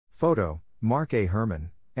Photo, Mark A.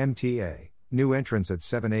 Herman, MTA. New entrance at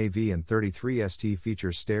 7AV and 33ST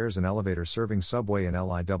features stairs and elevator serving subway and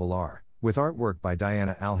LIRR, with artwork by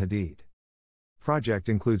Diana Al-Hadid. Project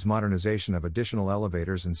includes modernization of additional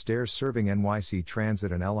elevators and stairs serving NYC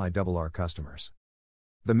Transit and LIRR customers.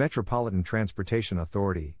 The Metropolitan Transportation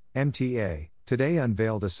Authority, MTA, today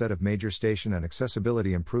unveiled a set of major station and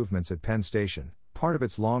accessibility improvements at Penn Station, part of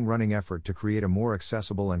its long-running effort to create a more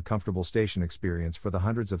accessible and comfortable station experience for the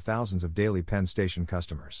hundreds of thousands of daily Penn Station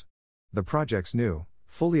customers. The project's new,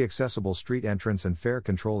 fully accessible street entrance and fare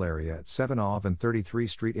control area at 7 Ave and 33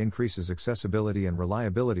 Street increases accessibility and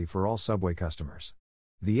reliability for all subway customers.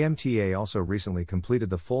 The MTA also recently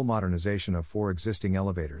completed the full modernization of 4 existing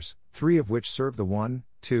elevators, 3 of which serve the 1,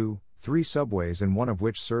 2, 3 subways and 1 of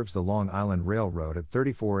which serves the Long Island Railroad at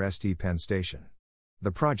 34 St. Penn Station.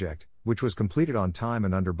 The project, which was completed on time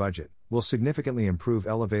and under budget, will significantly improve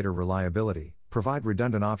elevator reliability, provide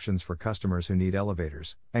redundant options for customers who need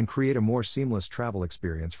elevators, and create a more seamless travel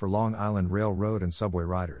experience for Long Island Railroad and subway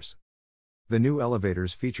riders. The new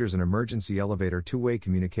elevators features an emergency elevator two-way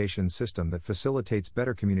communication system that facilitates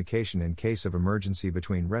better communication in case of emergency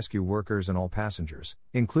between rescue workers and all passengers,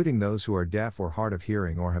 including those who are deaf or hard of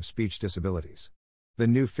hearing or have speech disabilities. The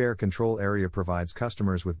new fare control area provides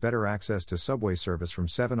customers with better access to subway service from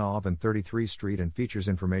 7 Ave and 33 Street and features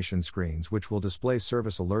information screens which will display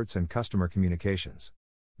service alerts and customer communications.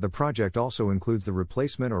 The project also includes the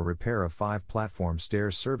replacement or repair of 5 platform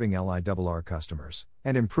stairs serving LIRR customers,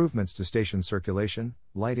 and improvements to station circulation,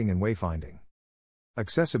 lighting and wayfinding.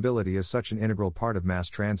 Accessibility is such an integral part of mass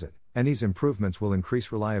transit, and these improvements will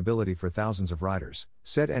increase reliability for thousands of riders,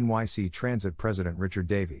 said NYC Transit President Richard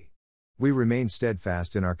Davey. We remain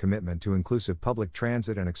steadfast in our commitment to inclusive public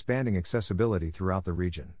transit and expanding accessibility throughout the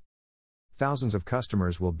region. Thousands of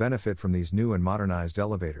customers will benefit from these new and modernized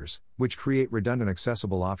elevators, which create redundant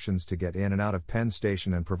accessible options to get in and out of Penn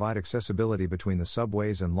Station and provide accessibility between the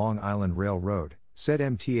subways and Long Island Railroad, said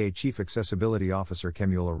MTA Chief Accessibility Officer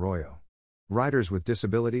Kemuel Arroyo. Riders with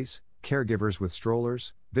disabilities, caregivers with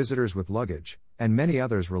strollers, visitors with luggage, and many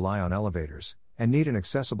others rely on elevators, and need an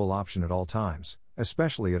accessible option at all times,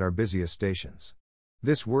 especially at our busiest stations.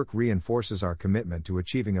 This work reinforces our commitment to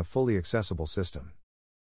achieving a fully accessible system.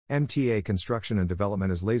 MTA Construction and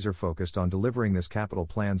Development is laser-focused on delivering this capital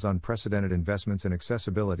plan's unprecedented investments in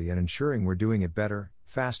accessibility and ensuring we're doing it better,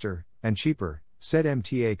 faster, and cheaper, said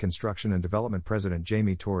MTA Construction and Development President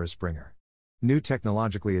Jamie Torres Springer. New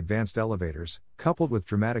technologically advanced elevators, coupled with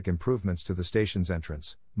dramatic improvements to the station's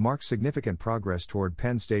entrance, mark significant progress toward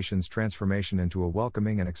Penn Station's transformation into a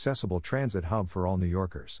welcoming and accessible transit hub for all New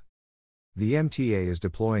Yorkers. The MTA is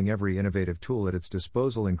deploying every innovative tool at its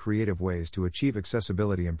disposal in creative ways to achieve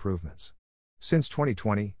accessibility improvements. Since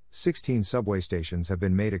 2020, 16 subway stations have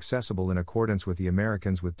been made accessible in accordance with the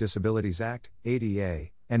Americans with Disabilities Act, ADA,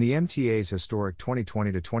 and the MTA's historic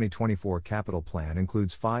 2020 to 2024 capital plan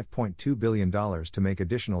includes $5.2 billion to make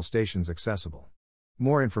additional stations accessible.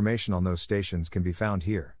 More information on those stations can be found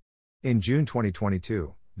here. In June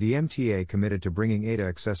 2022, the MTA committed to bringing ADA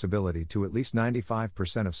accessibility to at least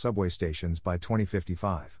 95% of subway stations by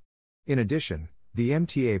 2055. In addition, the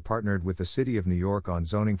MTA partnered with the City of New York on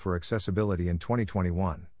zoning for accessibility in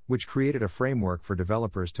 2021, which created a framework for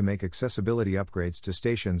developers to make accessibility upgrades to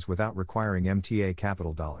stations without requiring MTA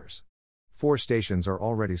capital dollars. 4 stations are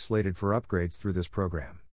already slated for upgrades through this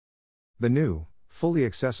program. The new, fully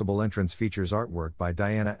accessible entrance features artwork by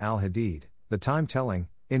Diana Al-Hadid, the time-telling,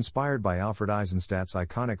 inspired by Alfred Eisenstadt's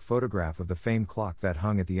iconic photograph of the famed clock that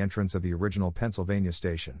hung at the entrance of the original Pennsylvania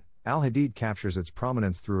station. Al-Hadid captures its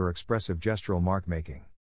prominence through her expressive gestural mark-making.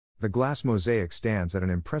 The glass mosaic stands at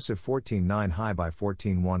an impressive 14.9 high by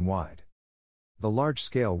 14.1 wide. The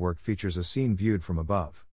large-scale work features a scene viewed from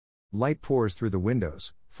above. Light pours through the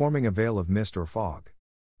windows, forming a veil of mist or fog.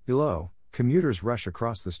 Below, commuters rush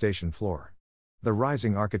across the station floor. The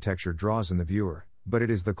rising architecture draws in the viewer, but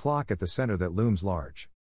it is the clock at the center that looms large.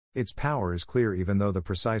 Its power is clear even though the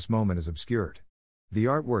precise moment is obscured. The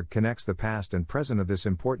artwork connects the past and present of this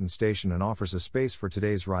important station and offers a space for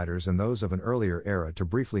today's riders and those of an earlier era to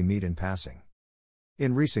briefly meet in passing.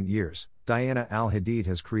 In recent years, Diana Al-Hadid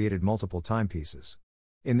has created multiple timepieces.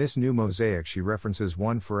 In this new mosaic she references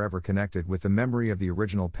one forever connected with the memory of the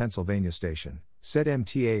original Pennsylvania station, said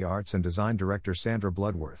MTA Arts and Design Director Sandra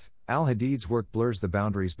Bloodworth. Al-Hadid's work blurs the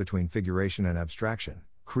boundaries between figuration and abstraction,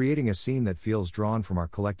 creating a scene that feels drawn from our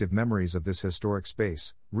collective memories of this historic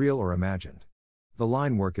space, real or imagined. The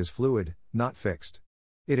line work is fluid, not fixed.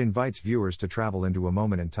 It invites viewers to travel into a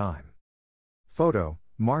moment in time. Photo,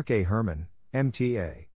 Mark A. Herman, MTA.